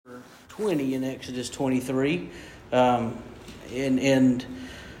20 in Exodus 23. I want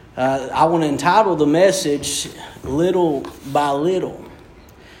to entitle the message, Little by Little.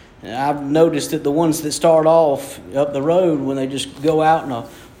 And I've noticed that the ones that start off up the road, when they just go out in a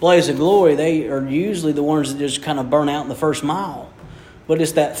blaze of glory, they are usually the ones that just kind of burn out in the first mile. But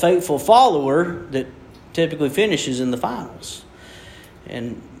it's that faithful follower that typically finishes in the finals.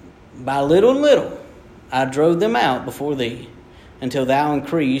 And by little and little, I drove them out before thee, until thou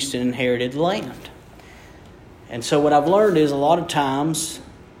increased and inherited the land. And so what I've learned is a lot of times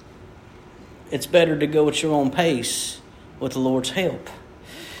it's better to go at your own pace with the Lord's help.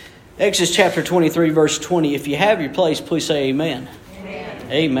 Exodus chapter 23, verse 20. If you have your place, please say amen.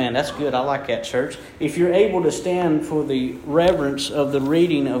 Amen. Amen. That's good. I like that, church. If you're able to stand for the reverence of the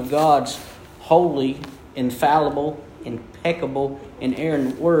reading of God's holy, infallible, impeccable,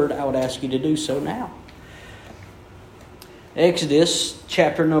 inerrant word, I would ask you to do so now. Exodus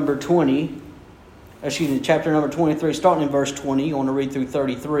chapter number 23, starting in verse 20. You want to read through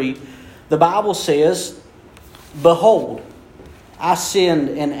 33. The Bible says, "Behold, I send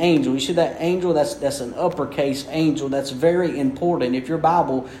an angel." You see that angel? That's an uppercase angel. That's very important. If your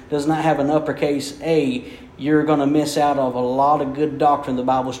Bible does not have an uppercase A, you're going to miss out on a lot of good doctrine the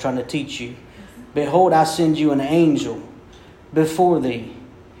Bible's trying to teach you. "Behold, I send you an angel before thee,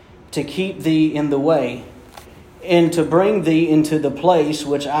 to keep thee in the way, and to bring thee into the place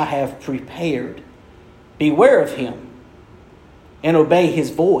which I have prepared. Beware of him, and obey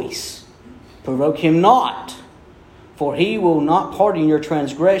his voice. Provoke him not, for he will not pardon your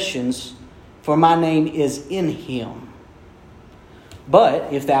transgressions, for my name is in him. But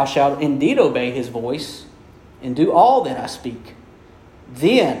if thou shalt indeed obey his voice, and do all that I speak,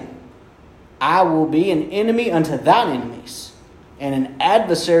 then I will be an enemy unto thine enemies, and an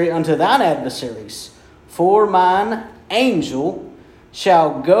adversary unto thine adversaries. For mine angel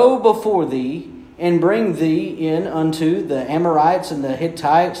shall go before thee, and bring thee in unto the Amorites, and the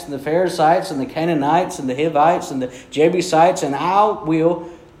Hittites, and the Perizzites, and the Canaanites, and the Hivites, and the Jebusites, and I will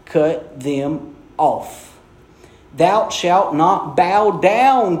cut them off. Thou shalt not bow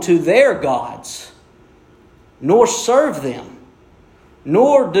down to their gods, nor serve them,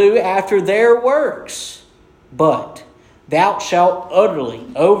 nor do after their works, but thou shalt utterly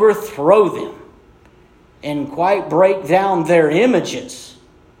overthrow them, and quite break down their images.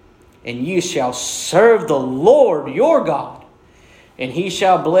 And you shall serve the Lord your God, and he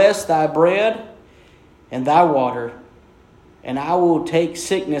shall bless thy bread and thy water, and I will take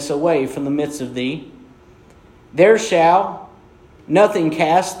sickness away from the midst of thee. There shall nothing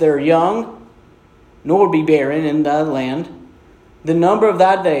cast their young, nor be barren in thy land. The number of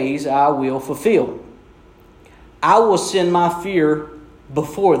thy days I will fulfill. I will send my fear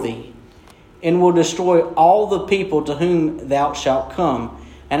before thee, and will destroy all the people to whom thou shalt come.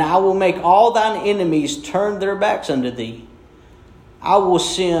 And I will make all thine enemies turn their backs unto thee. I will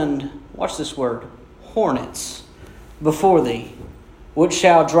send," watch this word, "hornets before thee, which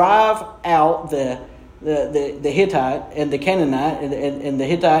shall drive out the Hittite and the Canaanite and the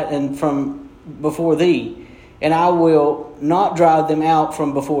Hittite and from before thee. And I will not drive them out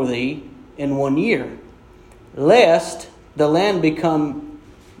from before thee in 1 year, lest the land become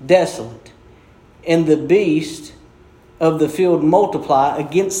desolate, and the beast of the field multiply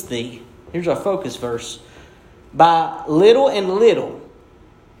against thee." Here's our focus verse. "By little and little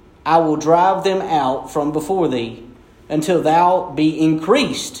I will drive them out from before thee, until thou be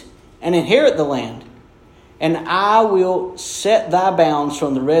increased and inherit the land. And I will set thy bounds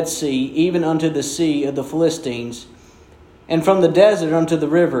from the Red Sea, even unto the sea of the Philistines, and from the desert unto the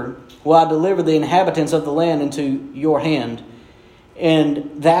river will I deliver the inhabitants of the land into your hand. And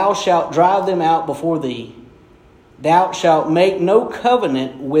thou shalt drive them out before thee. Thou shalt make no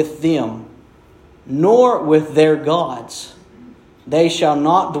covenant with them, nor with their gods. They shall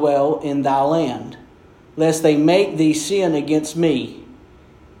not dwell in thy land, lest they make thee sin against me.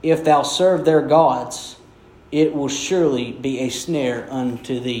 If thou serve their gods, it will surely be a snare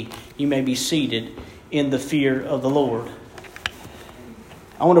unto thee." You may be seated in the fear of the Lord.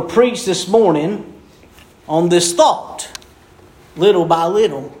 I want to preach this morning on this thought, little by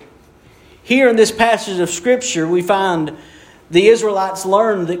little. Here in this passage of Scripture, we find the Israelites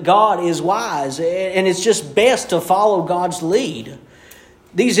learn that God is wise, and it's just best to follow God's lead.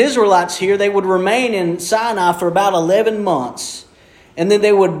 These Israelites here, they would remain in Sinai for about 11 months, and then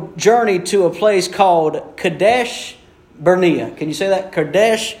they would journey to a place called Kadesh Barnea. Can you say that?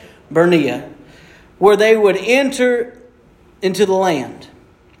 Kadesh Barnea, where they would enter into the land.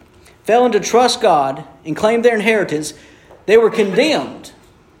 Failing to trust God and claim their inheritance, they were condemned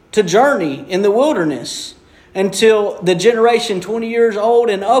to journey in the wilderness until the generation 20 years old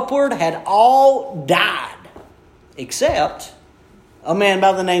and upward had all died, except a man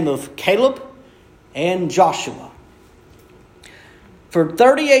by the name of Caleb and Joshua. For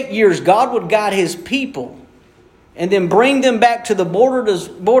 38 years, God would guide His people and then bring them back to the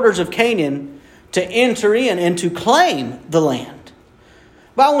borders of Canaan to enter in and to claim the land.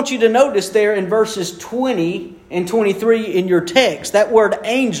 But I want you to notice there in verses 20 and 23 in your text, that word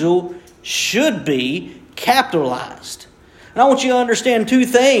angel should be capitalized. And I want you to understand two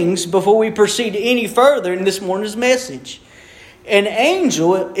things before we proceed any further in this morning's message. An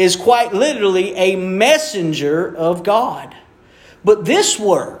angel is quite literally a messenger of God. But this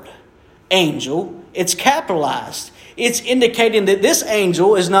word, angel, it's capitalized. It's indicating that this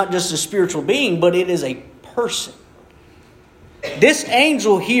angel is not just a spiritual being, but it is a person. This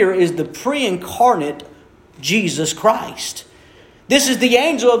angel here is the pre-incarnate Jesus Christ. This is the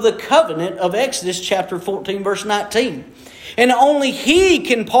angel of the covenant of Exodus chapter 14, verse 19. And only He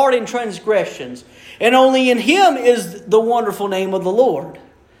can pardon transgressions. And only in Him is the wonderful name of the Lord.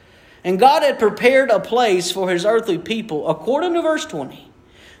 And God had prepared a place for His earthly people, according to verse 20.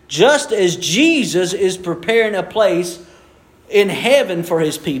 Just as Jesus is preparing a place in heaven for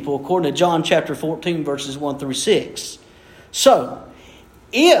His people, according to John chapter 14, verses 1 through 6. So,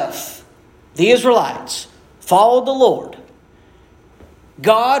 if the Israelites followed the Lord,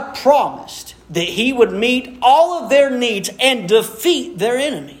 God promised that He would meet all of their needs and defeat their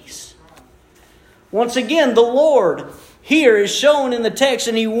enemies. Once again, the Lord here is shown in the text,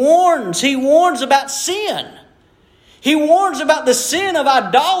 and He warns about sin. He warns about the sin of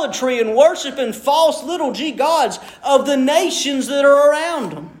idolatry and worshiping false little g gods of the nations that are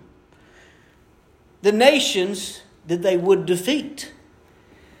around them. The nations that they would defeat.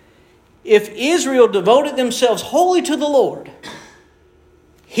 If Israel devoted themselves wholly to the Lord,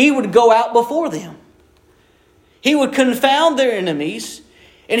 He would go out before them. He would confound their enemies,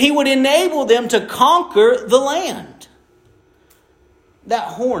 and He would enable them to conquer the land. That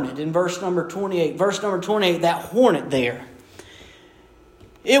hornet in verse number 28. Verse number 28, that hornet there.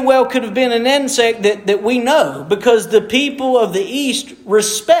 It well could have been an insect that we know, because the people of the East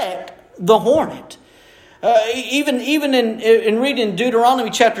respect the hornet. Even in reading Deuteronomy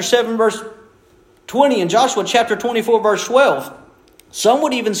chapter 7 verse 20 and Joshua chapter 24 verse 12, some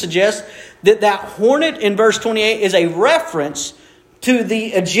would even suggest that hornet in verse 28 is a reference to the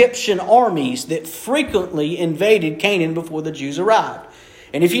Egyptian armies that frequently invaded Canaan before the Jews arrived.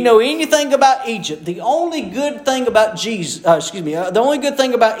 And if you know anything about Egypt, the only good thing about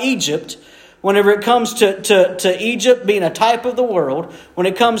Egypt, whenever it comes to Egypt being a type of the world, when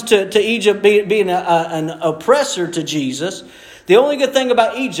it comes to Egypt being an oppressor to Jesus, the only good thing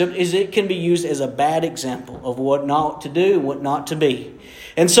about Egypt is it can be used as a bad example of what not to do and what not to be.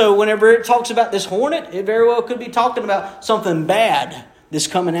 And so whenever it talks about this hornet, it very well could be talking about something bad that's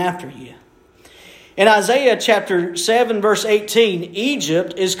coming after you. In Isaiah chapter 7 verse 18,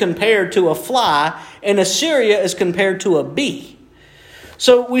 Egypt is compared to a fly and Assyria is compared to a bee.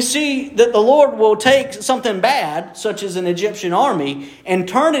 So we see that the Lord will take something bad, such as an Egyptian army, and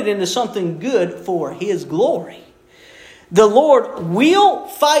turn it into something good for His glory. The Lord will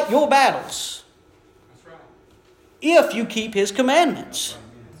fight your battles if you keep His commandments.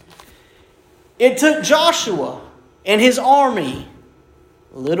 It took Joshua and his army,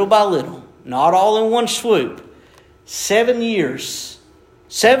 little by little, not all in one swoop, 7 years.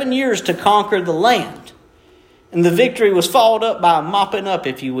 7 years to conquer the land. And the victory was followed up by a mopping up,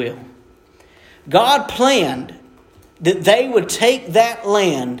 if you will. God planned that they would take that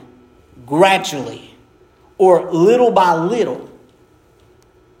land gradually, or little by little,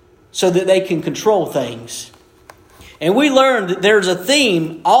 so that they can control things. And we learned that there's a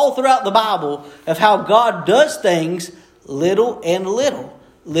theme all throughout the Bible of how God does things little and little.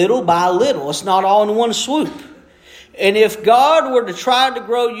 Little by little. It's not all in one swoop. And if God were to try to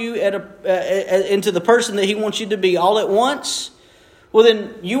grow you into the person that He wants you to be all at once, well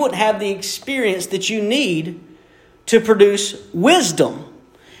then you wouldn't have the experience that you need to produce wisdom.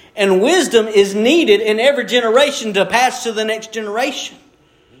 And wisdom is needed in every generation to pass to the next generation.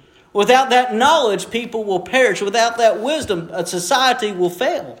 Without that knowledge, people will perish. Without that wisdom, a society will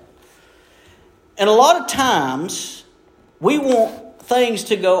fail. And a lot of times, we want things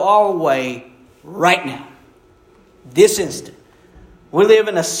to go our way right now. This instant. We live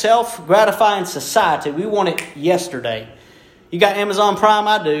in a self-gratifying society. We want it yesterday. You got Amazon Prime?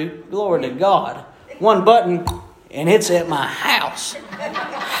 I do. Glory to God. One button and it's at my house.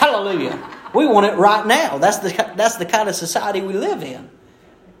 Hallelujah. We want it right now. That's the kind of society we live in.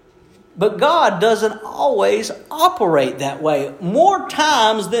 But God doesn't always operate that way. More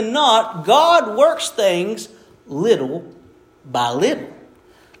times than not, God works things little by little.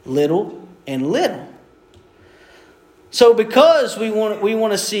 Little and little. So because we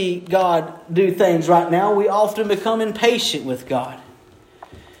want to see God do things right now, we often become impatient with God.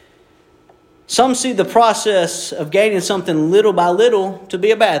 Some see the process of gaining something little by little to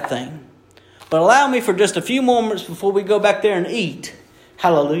be a bad thing. But allow me for just a few moments before we go back there and eat.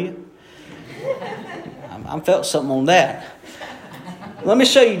 Hallelujah. I felt something on that. Let me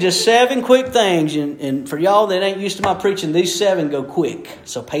show you just 7 quick things. And for y'all that ain't used to my preaching, these 7 go quick.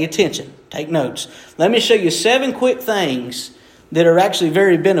 So pay attention. Take notes. Let me show you 7 quick things that are actually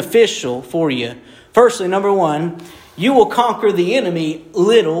very beneficial for you. Firstly, number 1, you will conquer the enemy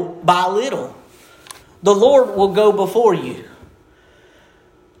little by little. The Lord will go before you.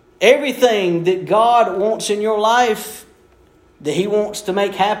 Everything that God wants in your life, that He wants to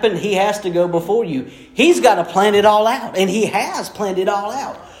make happen, He has to go before you. He's got to plan it all out. And He has planned it all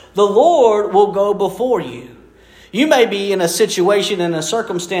out. The Lord will go before you. You may be in a situation, in a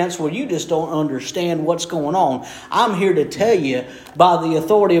circumstance where you just don't understand what's going on. I'm here to tell you by the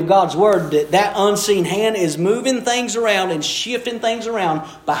authority of God's Word that unseen hand is moving things around and shifting things around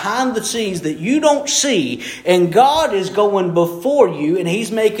behind the scenes that you don't see. And God is going before you and He's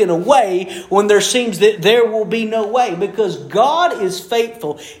making a way when there seems that there will be no way. Because God is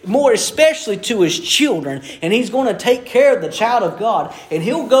faithful, more especially to His children. And He's going to take care of the child of God. And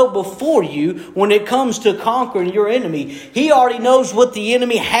He'll go before you when it comes to conquering your enemy. He already knows what the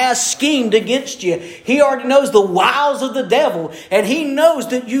enemy has schemed against you. He already knows the wiles of the devil. And He knows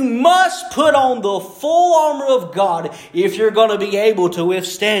that you must put on the full armor of God if you're going to be able to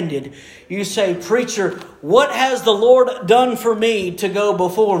withstand it. You say, preacher, what has the Lord done for me to go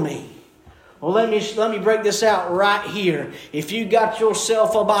before me? Well, let me break this out right here. If you got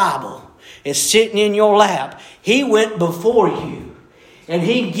yourself a Bible, it's sitting in your lap. He went before you. And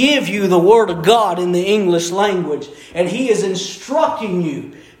He give you the Word of God in the English language. And He is instructing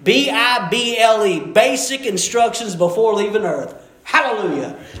you. Bible, basic instructions before leaving earth.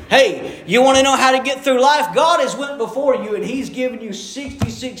 Hallelujah. Hey, you want to know how to get through life? God has went before you and He's given you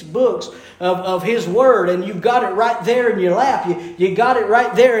 66 books of His Word. And you've got it right there in your lap. You got it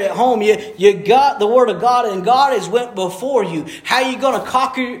right there at home. You got the Word of God and God has went before you. How are you going to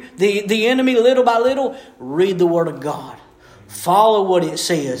conquer the enemy little by little? Read the Word of God. Follow what it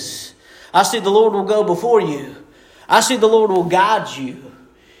says. I see the Lord will go before you. I see the Lord will guide you.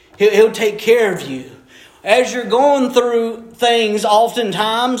 He'll take care of you. As you're going through things,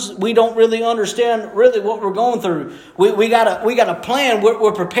 oftentimes we don't really understand really what we're going through. We got a plan.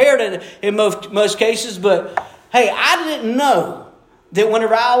 We're prepared in most cases. But hey, I didn't know that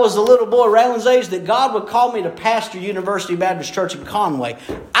whenever I was a little boy, Raylan's age, that God would call me to pastor University Baptist Church in Conway.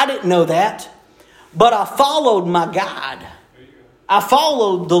 I didn't know that. But I followed my guide. I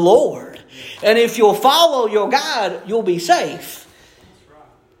followed the Lord. And if you'll follow your guide, you'll be safe.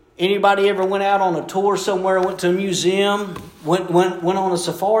 Anybody ever went out on a tour somewhere, went to a museum, went on a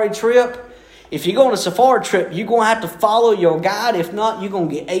safari trip? If you go on a safari trip, you're going to have to follow your guide. If not, you're going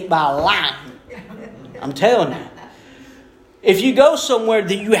to get ate by a lion. I'm telling you. If you go somewhere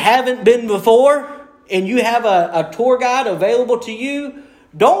that you haven't been before and you have a tour guide available to you,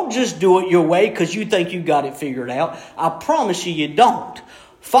 don't just do it your way because you think you got it figured out. I promise you don't.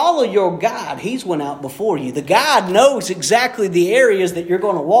 Follow your guide. He's went out before you. The guide knows exactly the areas that you're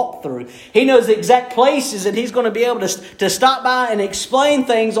going to walk through. He knows the exact places and He's going to be able to stop by and explain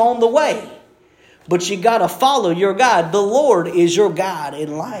things on the way. But you got to follow your guide. The Lord is your guide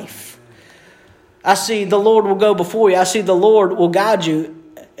in life. I see the Lord will go before you. I see the Lord will guide you.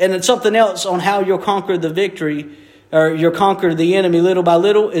 And it's something else on how you'll conquer the victory, or you'll conquer the enemy little by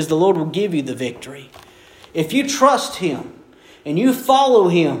little, is the Lord will give you the victory. If you trust Him and you follow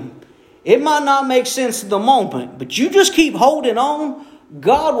Him, it might not make sense at the moment, but you just keep holding on,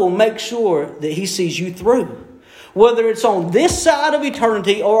 God will make sure that He sees you through. Whether it's on this side of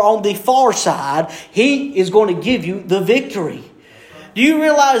eternity or on the far side, He is going to give you the victory. Do you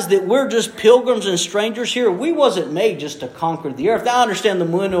realize that we're just pilgrims and strangers here? We wasn't made just to conquer the earth. I understand the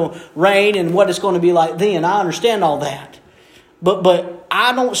millennial reign and what it's going to be like then. I understand all that. But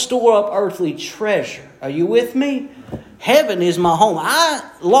I don't store up earthly treasure. Are you with me? Heaven is my home. I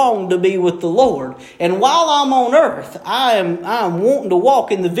long to be with the Lord. And while I'm on earth, I am wanting to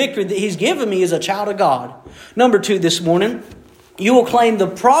walk in the victory that He's given me as a child of God. Number 2 this morning, you will claim the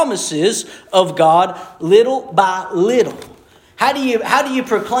promises of God little by little. How do you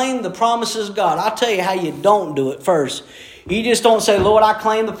proclaim the promises of God? I'll tell you how you don't do it first. You just don't say, Lord, I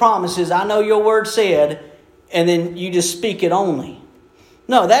claim the promises. I know your word said, and then you just speak it only.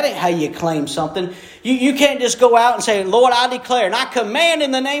 No, that ain't how you claim something. You can't just go out and say, Lord, I declare and I command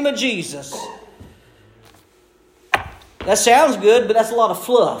in the name of Jesus. That sounds good, but that's a lot of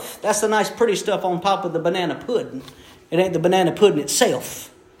fluff. That's the nice pretty stuff on top of the banana pudding. It ain't the banana pudding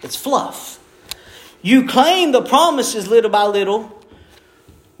itself. It's fluff. You claim the promises little by little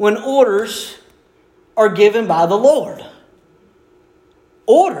when orders are given by the Lord.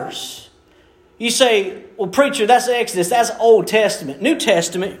 Orders. You say, well, preacher, that's Exodus. That's Old Testament. New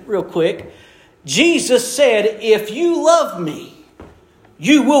Testament, real quick. Jesus said, if you love me,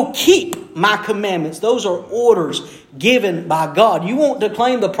 you will keep my commandments. Those are orders given by God. You want to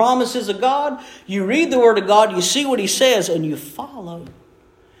claim the promises of God? You read the Word of God, you see what He says, and you follow.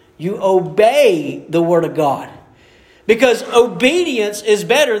 You obey the Word of God. Because obedience is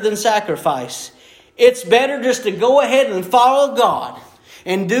better than sacrifice. It's better just to go ahead and follow God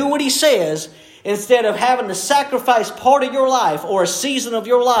and do what He says, instead of having to sacrifice part of your life or a season of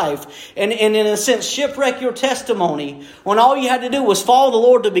your life and in a sense shipwreck your testimony when all you had to do was follow the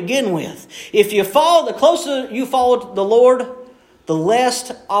Lord to begin with. If you follow, the closer you follow the Lord, the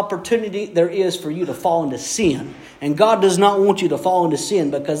less opportunity there is for you to fall into sin. And God does not want you to fall into sin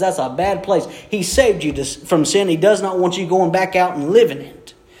because that's a bad place. He saved you from sin. He does not want you going back out and living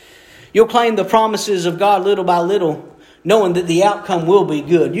it. You'll claim the promises of God little by little, knowing that the outcome will be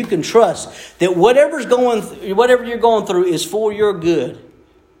good. You can trust that whatever you're going through is for your good.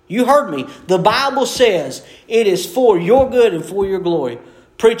 You heard me. The Bible says it is for your good and for your glory.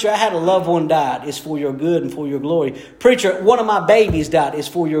 Preacher, I had a loved one died. It's for your good and for your glory. Preacher, one of my babies died. It's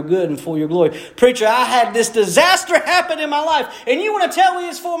for your good and for your glory. Preacher, I had this disaster happen in my life. And you want to tell me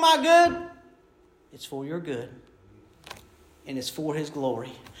it's for my good? It's for your good. And it's for His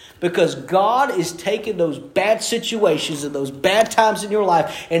glory. Because God is taking those bad situations and those bad times in your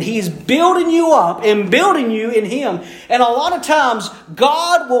life, and He is building you up and building you in Him. And a lot of times,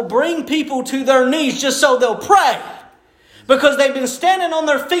 God will bring people to their knees just so they'll pray. Because they've been standing on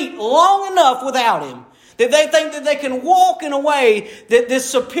their feet long enough without Him, that they think that they can walk in a way that is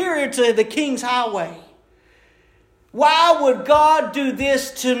superior to the King's highway. Why would God do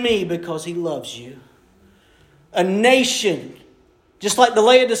this to me? Because He loves you. A nation, just like the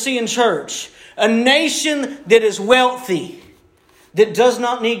Laodicean church, a nation that is wealthy, that does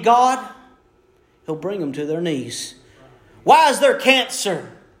not need God, He'll bring them to their knees. Why is there cancer?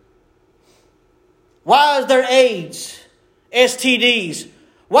 Why is there AIDS, STDs?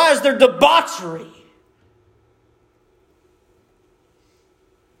 Why is there debauchery?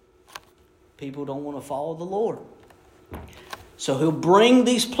 People don't want to follow the Lord. So He'll bring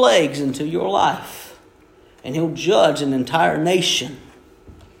these plagues into your life. And He'll judge an entire nation.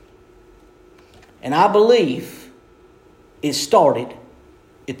 And I believe it started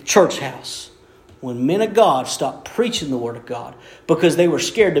at the church house when men of God stopped preaching the Word of God because they were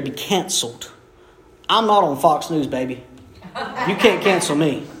scared to be canceled. I'm not on Fox News, baby. You can't cancel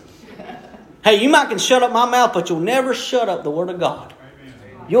me. Hey, you might can shut up my mouth, but you'll never shut up the Word of God.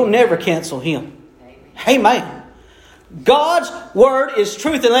 You'll never cancel Him. Amen. God's Word is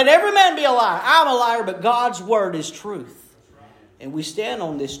truth. And let every man be a liar. I'm a liar, but God's Word is truth. And we stand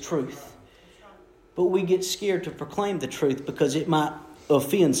on this truth. But we get scared to proclaim the truth because it might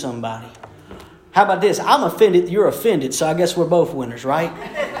offend somebody. How about this? I'm offended, you're offended, so I guess we're both winners, right?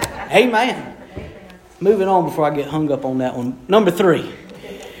 Amen. Moving on before I get hung up on that one. Number 3.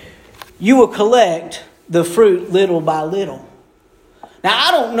 You will collect the fruit little by little. Now,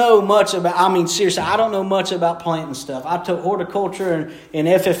 I don't know much about, seriously, I don't know much about planting stuff. I took horticulture in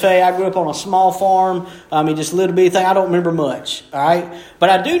FFA. I grew up on a small farm. Just a little bitty thing. I don't remember much, all right?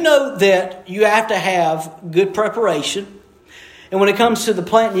 But I do know that you have to have good preparation. And when it comes to the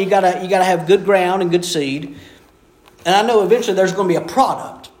planting, you gotta have good ground and good seed. And I know eventually there's going to be a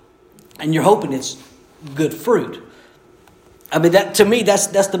product. And you're hoping it's good fruit. That to me, that's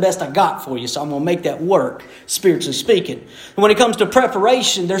the best I got for you. So I'm going to make that work, spiritually speaking. And when it comes to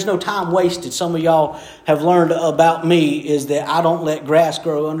preparation, there's no time wasted. Some of y'all have learned about me is that I don't let grass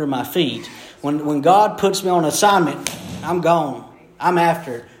grow under my feet. When God puts me on assignment, I'm gone. I'm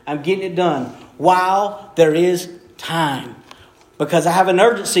after it. I'm getting it done while there is time. Because I have an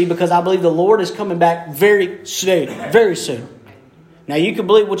urgency, because I believe the Lord is coming back very soon. Very soon. Now, you can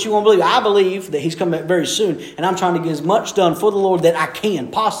believe what you want to believe. I believe that He's coming back very soon. And I'm trying to get as much done for the Lord that I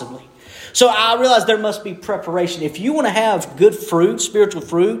can, possibly. So I realize there must be preparation. If you want to have good fruit, spiritual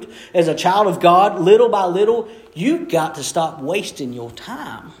fruit, as a child of God, little by little, you've got to stop wasting your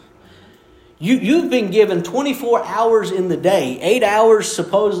time. You've been given 24 hours in the day. 8 hours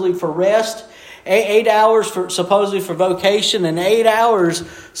supposedly for rest. 8 hours supposedly for vocation. And 8 hours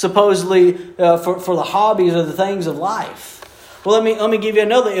supposedly for the hobbies or the things of life. Well, let me give you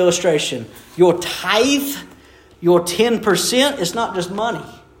another illustration. Your tithe, your 10%, it's not just money.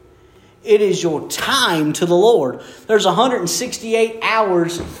 It is your time to the Lord. There's 168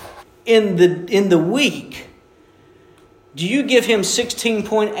 hours in the week. Do you give Him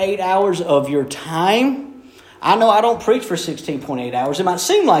 16.8 hours of your time? I know I don't preach for 16.8 hours. It might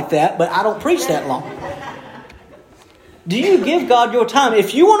seem like that, but I don't preach that long. Do you give God your time?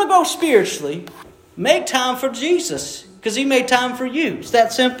 If you want to grow spiritually, make time for Jesus, because He made time for you. It's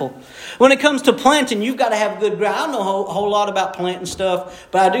that simple. When it comes to planting, you've got to have good ground. I don't know a whole lot about planting stuff,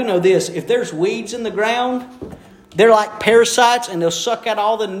 but I do know this. If there's weeds in the ground, they're like parasites, and they'll suck out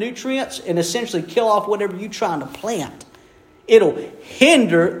all the nutrients and essentially kill off whatever you're trying to plant. It'll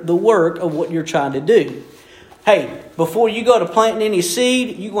hinder the work of what you're trying to do. Hey, before you go to planting any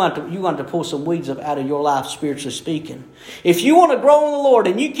seed, you're going to pull some weeds up out of your life, spiritually speaking. If you want to grow in the Lord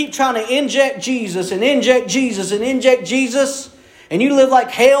and you keep trying to inject Jesus and inject Jesus and inject Jesus, and you live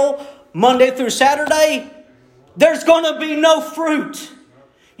like hell Monday through Saturday, there's going to be no fruit.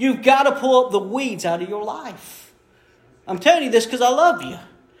 You've got to pull up the weeds out of your life. I'm telling you this because I love you.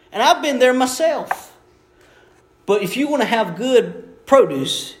 And I've been there myself. But if you want to have good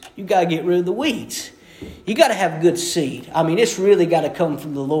produce, you've got to get rid of the weeds. You got to have good seed. I mean, it's really got to come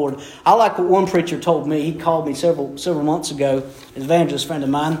from the Lord. I like what one preacher told me. He called me several months ago. An evangelist friend of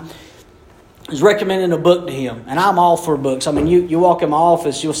mine was recommending a book to him, and I'm all for books. I mean, you walk in my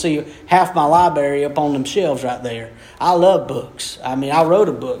office, you'll see half my library up on them shelves right there. I love books. I mean, I wrote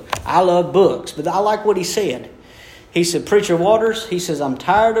a book. I love books, but I like what he said. He said, Preacher Waters, he says, I'm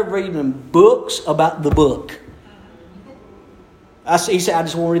tired of reading books about the book. He said, I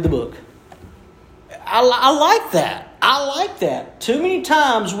just want to read the book. I like that. I like that. Too many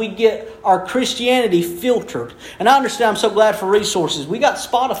times we get our Christianity filtered. And I understand, I'm so glad for resources. We got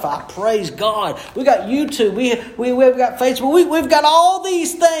Spotify, praise God. We got YouTube, we've got Facebook. We've got all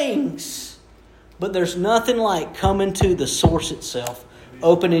these things. But there's nothing like coming to the source itself.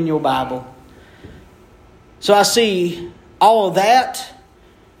 Opening your Bible. So I see all of that.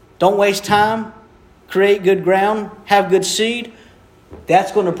 Don't waste time. Create good ground. Have good seed.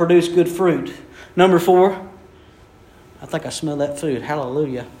 That's going to produce good fruit. Number 4. I think I smell that food.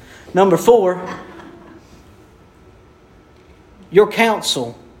 Hallelujah. Number 4. Your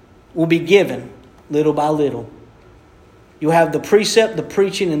counsel will be given little by little. You'll have the precept, the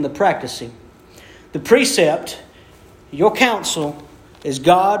preaching, and the practicing. The precept, your counsel, is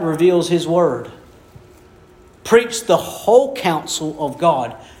God reveals His Word. Preach the whole counsel of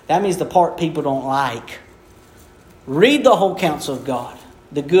God. That means the part people don't like. Read the whole counsel of God,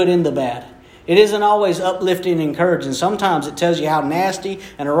 the good and the bad. It isn't always uplifting and encouraging. Sometimes it tells you how nasty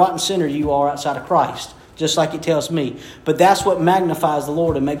and a rotten sinner you are outside of Christ, just like it tells me. But that's what magnifies the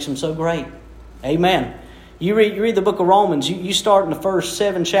Lord and makes Him so great. Amen. You read the book of Romans, you start in the first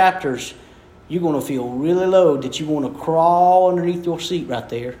 7 chapters, you're going to feel really low that you want to crawl underneath your seat right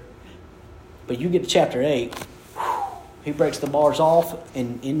there. But you get to chapter 8, He breaks the bars off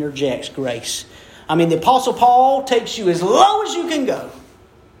and interjects grace. I mean, the Apostle Paul takes you as low as you can go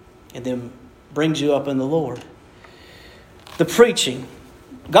and then brings you up in the Lord. The preaching.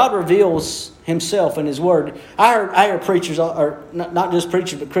 God reveals Himself in His Word. I hear preachers, or not just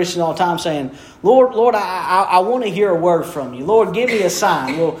preachers, but Christians all the time saying, Lord, I want to hear a word from you. Lord, give me a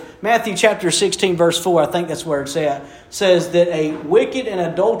sign. Well, Matthew chapter 16, verse 4, I think that's where it's at, says that a wicked and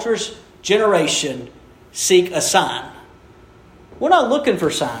adulterous generation seek a sign. We're not looking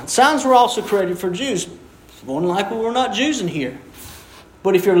for signs. Signs were also created for Jews. More than likely we're not Jews in here.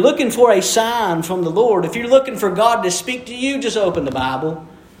 But if you're looking for a sign from the Lord, if you're looking for God to speak to you, just open the Bible.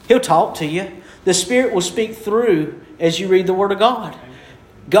 He'll talk to you. The Spirit will speak through as you read the Word of God.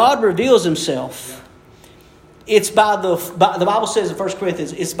 God reveals Himself. It's the Bible says in 1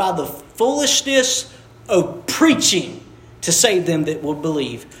 Corinthians, it's by the foolishness of preaching to save them that will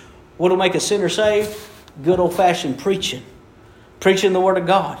believe. What will make a sinner saved? Good old-fashioned preaching. Preaching the Word of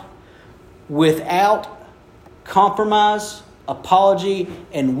God. Without compromise, apology,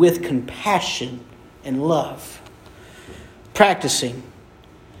 and with compassion and love. Practicing.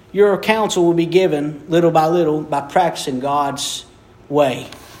 Your counsel will be given little by little by practicing God's way.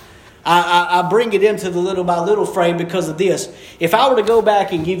 I bring it into the little by little frame because of this. If I were to go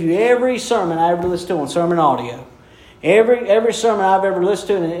back and give you every sermon I ever listened to on sermon audio, every sermon I've ever listened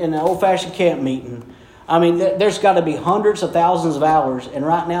to in an old-fashioned camp meeting, I mean, there's got to be hundreds of thousands of hours, and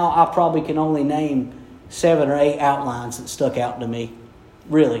right now I probably can only name 7 or 8 outlines that stuck out to me.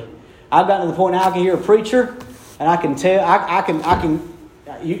 Really. I've gotten to the point now I can hear a preacher and I can tell,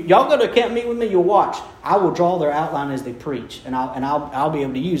 y'all go to a camp meeting with me, you'll watch. I will draw their outline as they preach and I'll be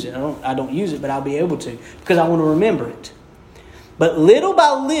able to use it. I don't use it, but I'll be able to because I want to remember it. But little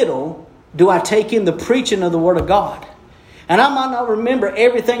by little do I take in the preaching of the Word of God. And I might not remember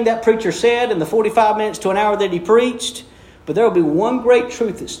everything that preacher said in the 45 minutes to an hour that he preached, but there will be one great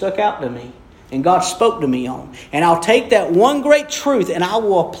truth that stuck out to me and God spoke to me on. And I'll take that one great truth and I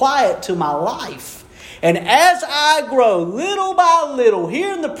will apply it to my life. And as I grow little by little,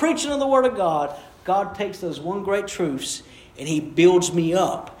 hearing the preaching of the Word of God, God takes those one great truths and He builds me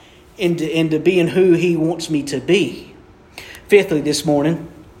up into being who He wants me to be. Fifthly, this morning,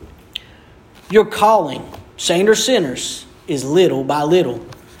 your calling, saint or sinners, is little by little.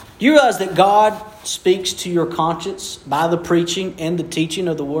 Do you realize that God speaks to your conscience by the preaching and the teaching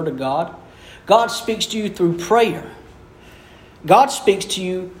of the Word of God? God speaks to you through prayer. God speaks to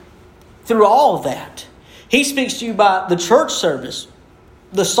you through all of that. He speaks to you by the church service,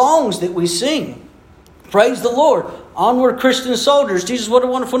 the songs that we sing. Praise the Lord. Onward, Christian soldiers. Jesus, what a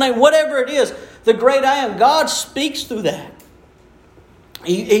wonderful name. Whatever it is, the great I am. God speaks through that.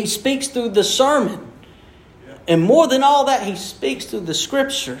 He speaks through the sermon. And more than all that, He speaks through the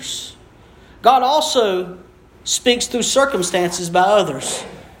Scriptures. God also speaks through circumstances by others.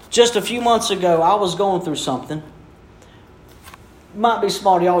 Just a few months ago, I was going through something. Might be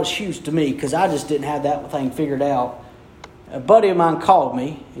small to y'all, it's huge to me because I just didn't have that thing figured out. A buddy of mine called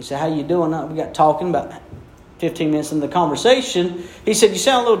me. He said, "How you doing?" We got talking about 15 minutes into the conversation. He said, "You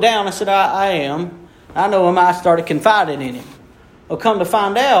sound a little down." I said, I am. I know him. I started confiding in him. Well, come to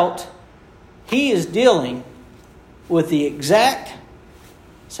find out, he is dealing with the exact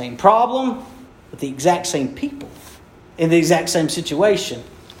same problem, with the exact same people, in the exact same situation.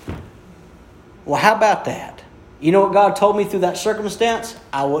 Well, how about that? You know what God told me through that circumstance?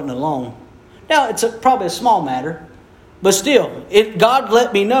 I wasn't alone. Now, it's probably a small matter, but still, God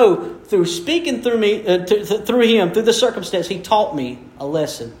let me know through speaking through me, through Him, through the circumstance. He taught me a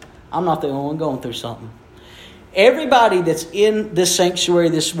lesson. I'm not the only one going through something. Everybody that's in this sanctuary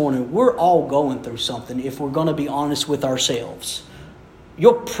this morning, we're all going through something if we're going to be honest with ourselves.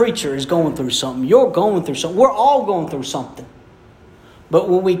 Your preacher is going through something. You're going through something. We're all going through something. But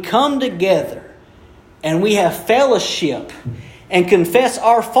when we come together and we have fellowship and confess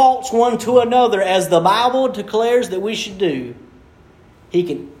our faults one to another as the Bible declares that we should do, He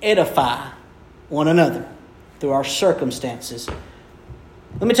can edify one another through our circumstances.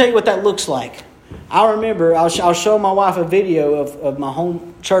 Let me tell you what that looks like. I remember, I'll show my wife a video of my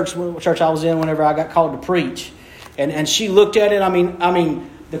home church I was in whenever I got called to preach. And she looked at it. I mean,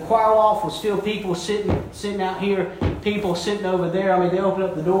 the choir loft was still people sitting out here, people sitting over there. I mean, they opened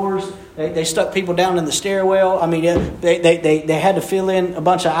up the doors. They stuck people down in the stairwell. I mean, they had to fill in a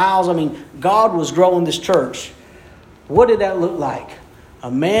bunch of aisles. I mean, God was growing this church. What did that look like? A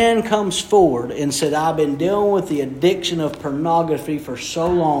man comes forward and said, "I've been dealing with the addiction of pornography for so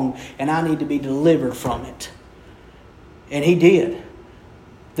long, and I need to be delivered from it." And he did.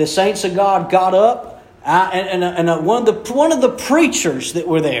 The saints of God got up, and one of the preachers that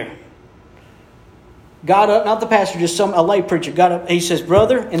were there got up, not the pastor, just a lay preacher got up. He says,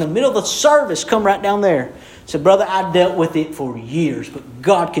 "Brother," in the middle of the service, come right down there. Said, "Brother, I dealt with it for years, but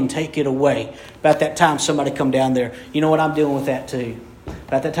God can take it away." About that time, somebody come down there. "You know what? I'm dealing with that too."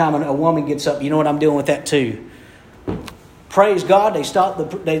 About that time, a woman gets up. "You know what? I'm dealing with that too." Praise God! They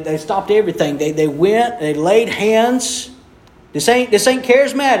stopped everything. They went. They laid hands. This ain't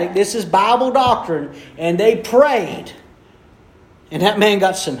charismatic. This is Bible doctrine. And they prayed, and that man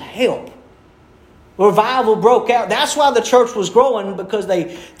got some help. Revival broke out. That's why the church was growing, because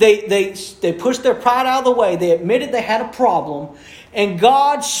they pushed their pride out of the way. They admitted they had a problem, and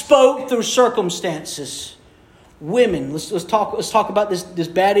God spoke through circumstances. Women, let's talk about this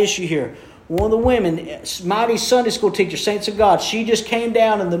bad issue here. One of the women, mighty Sunday school teacher, saints of God, she just came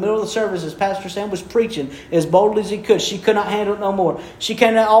down in the middle of the service as Pastor Sam was preaching as boldly as he could. She could not handle it no more. She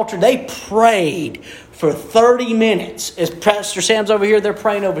came to the altar. They prayed for 30 minutes. As Pastor Sam's over here, they're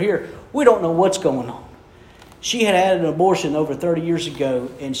praying over here. We don't know what's going on. She had an abortion over 30 years ago,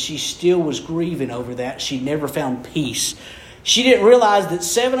 and she still was grieving over that. She never found peace. She didn't realize that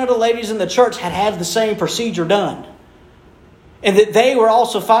 7 other ladies in the church had the same procedure done. And that they were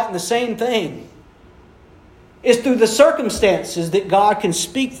also fighting the same thing. It's through the circumstances that God can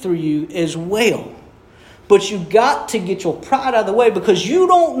speak through you as well. But you got to get your pride out of the way, because you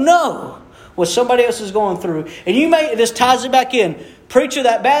don't know what somebody else is going through. And this ties it back in. Preacher,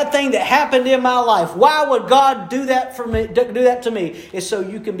 that bad thing that happened in my life, why would God do that for me? Do that to me? It's so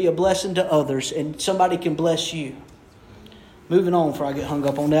you can be a blessing to others and somebody can bless you. Moving on before I get hung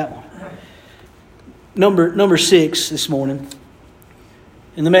up on that one. Number 6 this morning.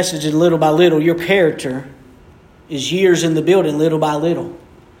 In the message of little by little, your character is years in the building little by little.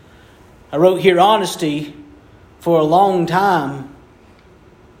 I wrote here, honesty for a long time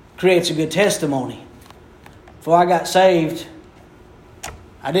creates a good testimony. Before I got saved,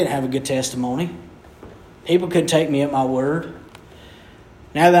 I didn't have a good testimony. People couldn't take me at my word.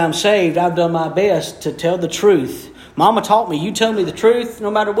 Now that I'm saved, I've done my best to tell the truth. Mama taught me, you tell me the truth,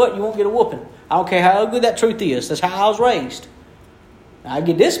 no matter what, you won't get a whooping. I don't care how ugly that truth is. That's how I was raised. I'd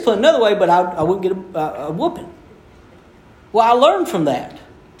get disciplined another way, but I wouldn't get a whooping. Well, I learned from that.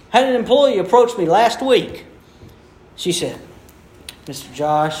 I had an employee approach me last week. She said, Mr.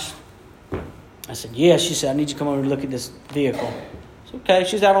 Josh. I said, yes. She said, I need you to come over and look at this vehicle. I said, okay.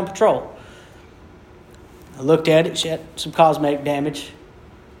 She's out on patrol. I looked at it. She had some cosmetic damage.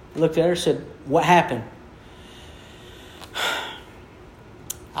 I looked at her and said, what happened?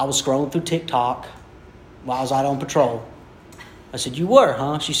 I was scrolling through TikTok while I was out on patrol. I said, you were,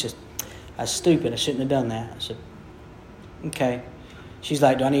 huh? She said, that's stupid. I shouldn't have done that. I said, okay. She's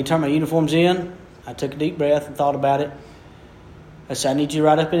like, do I need to turn my uniforms in? I took a deep breath and thought about it. I said, I need you to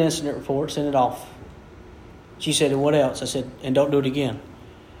write up an incident report, send it off. She said, and what else? I said, and don't do it again.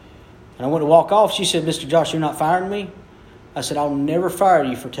 And I went to walk off. She said, Mr. Josh, you're not firing me? I said, I'll never fire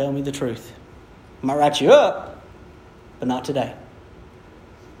you for telling me the truth. I might write you up, but not today.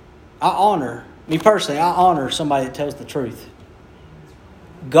 Me personally, I honor somebody that tells the truth.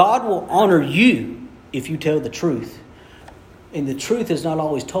 God will honor you if you tell the truth. And the truth is not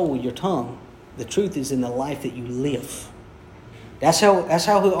always told with your tongue. The truth is in the life that you live. That's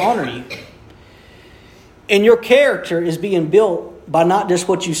how He'll honor you. And your character is being built by not just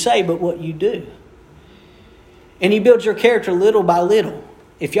what you say, but what you do. And He builds your character little by little.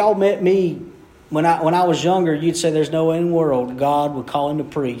 If y'all met me when I was younger, you'd say there's no way in the world God would call him to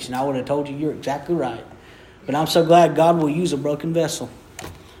preach. And I would have told you you're exactly right. But I'm so glad God will use a broken vessel.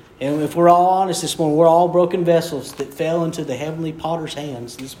 And if we're all honest this morning, we're all broken vessels that fell into the heavenly potter's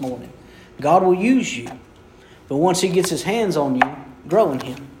hands this morning. God will use you. But once He gets His hands on you, grow in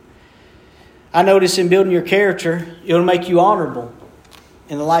Him. I notice in building your character, it'll make you honorable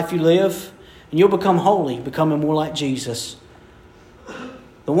in the life you live. And you'll become holy, becoming more like Jesus.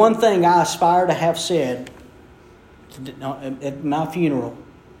 The one thing I aspire to have said at my funeral,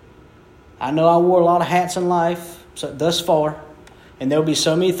 I know I wore a lot of hats in life thus far. And there'll be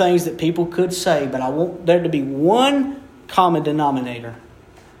so many things that people could say, but I want there to be one common denominator.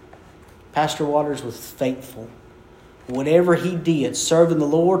 Pastor Waters was faithful. Whatever he did, serving the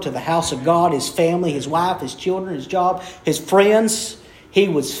Lord, to the house of God, his family, his wife, his children, his job, his friends, he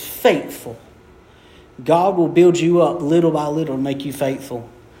was faithful. God will build you up little by little to make you faithful.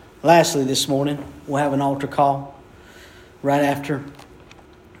 Lastly, this morning, we'll have an altar call right after,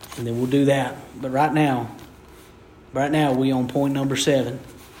 and then we'll do that. But right now, we on point number 7.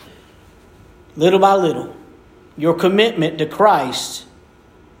 Little by little, your commitment to Christ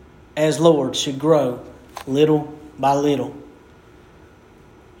as Lord should grow little by little.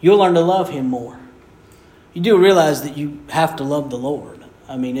 You'll learn to love Him more. You do realize that you have to love the Lord.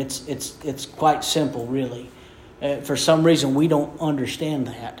 I mean, it's quite simple, really. For some reason, we don't understand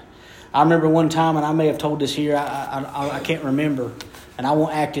that. I remember one time, and I may have told this here, I can't remember, and I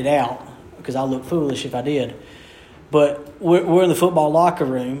won't act it out because I'll look foolish if I did. But we're in the football locker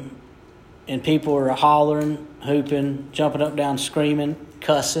room, and people are hollering, hooping, jumping up, down, screaming,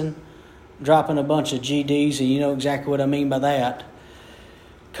 cussing, dropping a bunch of GDs, and you know exactly what I mean by that.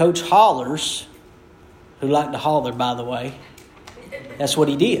 Coach Hollers, who liked to holler, by the way, that's what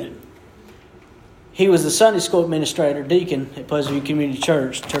he did. He was the Sunday school administrator, deacon at Pleasant View Community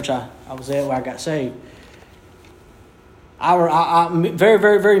Church, church I was at where I got saved. Very,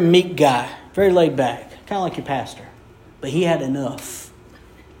 very, very meek guy, very laid back, kind of like your pastor. But he had enough.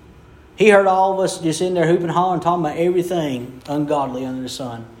 He heard all of us just in there hooping, hollering, talking about everything ungodly under the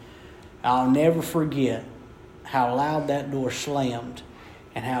sun. I'll never forget how loud that door slammed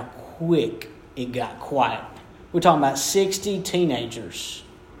and how quick it got quiet. We're talking about 60 teenagers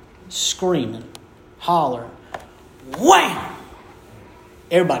screaming, hollering. Wham!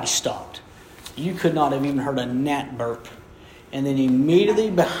 Everybody stopped. You could not have even heard a gnat burp. And then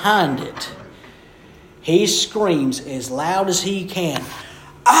immediately behind it, he screams as loud as he can,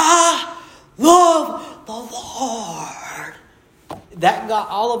 I love the Lord. That got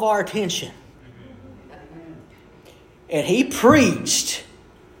all of our attention. And he preached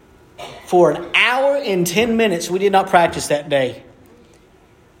for an hour and 10 minutes. We did not practice that day.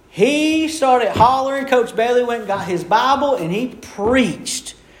 He started hollering. Coach Bailey went and got his Bible, and he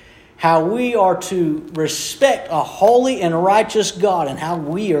preached how we are to respect a holy and righteous God and how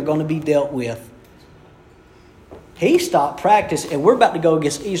we are going to be dealt with. He stopped practice, and we're about to go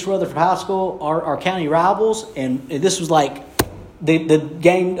against East Rutherford High School, our county rivals, and this was like the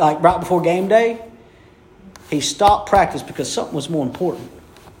game, like right before game day. He stopped practice because something was more important.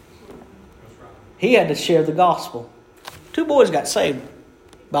 He had to share the gospel. 2 boys got saved,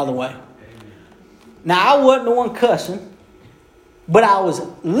 by the way. Now, I wasn't the one cussing, but I was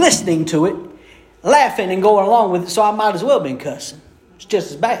listening to it, laughing and going along with it, so I might as well have been cussing. It's just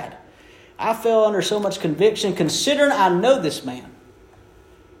as bad. I fell under so much conviction, considering I know this man.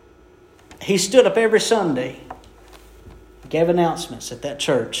 He stood up every Sunday, gave announcements at that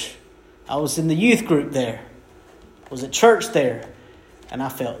church. I was in the youth group there, was at church there, and I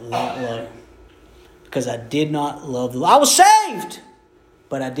felt low because I did not love the Lord. I was saved,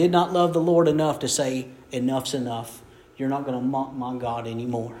 but I did not love the Lord enough to say, enough's enough. You're not going to mock my God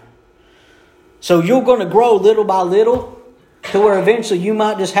anymore. So you're going to grow little by little to where eventually you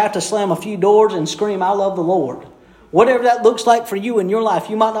might just have to slam a few doors and scream, I love the Lord. Whatever that looks like for you in your life.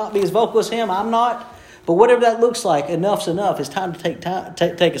 You might not be as vocal as him. I'm not. But whatever that looks like, enough's enough. It's time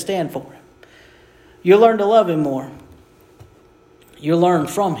to take a stand for him. You'll learn to love him more. You'll learn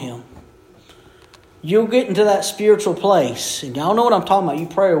from him. You'll get into that spiritual place. And y'all know what I'm talking about, you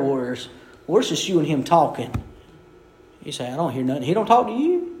prayer warriors. Well, it's just you and him talking. You say, I don't hear nothing. He don't talk to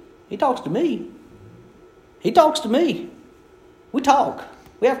you. He talks to me. He talks to me. We talk.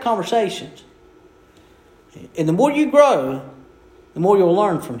 We have conversations. And the more you grow, the more you'll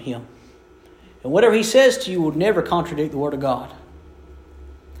learn from him. And whatever he says to you will never contradict the Word of God.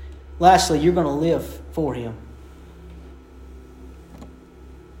 Lastly, you're going to live for him.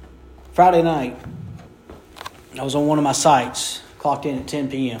 Friday night, I was on one of my sites, clocked in at 10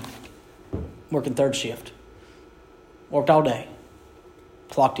 p.m., working third shift. Worked all day,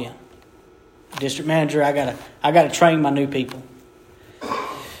 clocked in. District manager, I gotta train my new people.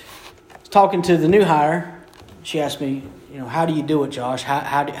 Talking to the new hire, she asked me, how do you do it, Josh?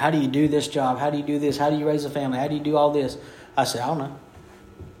 How do you do this job? How do you do this? How do you raise a family? How do you do all this? I said, I don't know.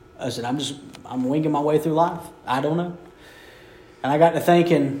 I said, I'm winging my way through life. I don't know. And I got to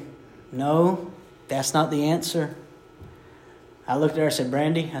thinking, no, that's not the answer. I looked at her and said,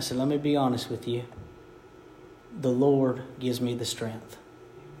 Brandy, I said, let me be honest with you. The Lord gives me the strength.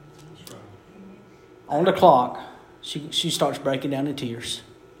 On the clock, she starts breaking down in tears.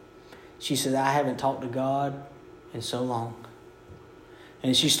 She said, I haven't talked to God in so long.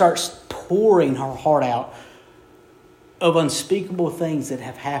 And she starts pouring her heart out of unspeakable things that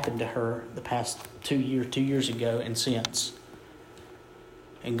have happened to her the past 2 years ago and since.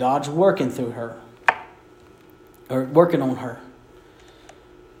 And God's working through her, or working on her.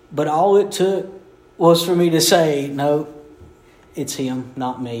 But all it took was for me to say, no, it's him,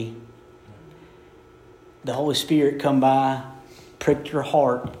 not me. The Holy Spirit come by, pricked her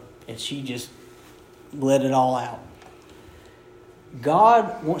heart, and she just let it all out.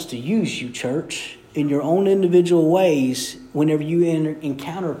 God wants to use you, church, in your own individual ways whenever you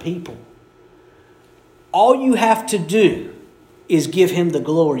encounter people. All you have to do is give him the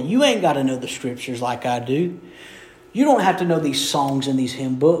glory. You ain't got to know the scriptures like I do. You don't have to know these songs and these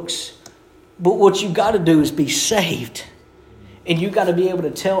hymn books. But what you got to do is be saved. And you got to be able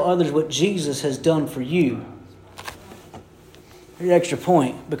to tell others what Jesus has done for you. Here's an extra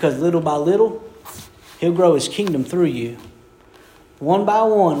point. Because little by little, he'll grow his kingdom through you. One by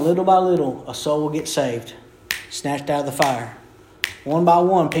one, little by little, a soul will get saved. Snatched out of the fire. One by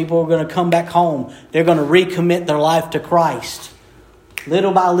one, people are going to come back home. They're going to recommit their life to Christ.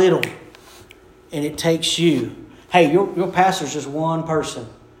 Little by little. And it takes you. Hey, your pastor's just one person.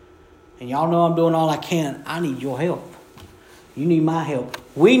 And y'all know I'm doing all I can. I need your help. You need my help.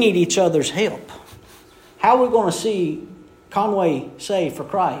 We need each other's help. How are we going to see Conway saved for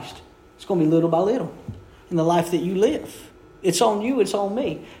Christ? It's going to be little by little in the life that you live. It's on you. It's on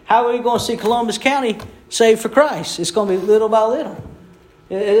me. How are we going to see Columbus County saved for Christ? It's going to be little by little.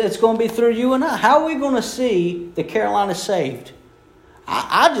 It's going to be through you and I. How are we going to see the Carolinas saved?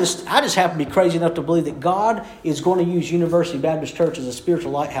 I just happen to be crazy enough to believe that God is going to use University Baptist Church as a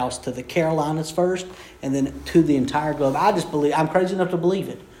spiritual lighthouse to the Carolinas first and then to the entire globe. I just believe, I'm crazy enough to believe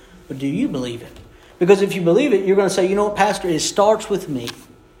it. But do you believe it? Because if you believe it, you're going to say, you know what, Pastor, it starts with me.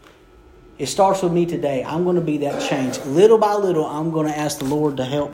 It starts with me today. I'm going to be that change. Little by little, I'm going to ask the Lord to help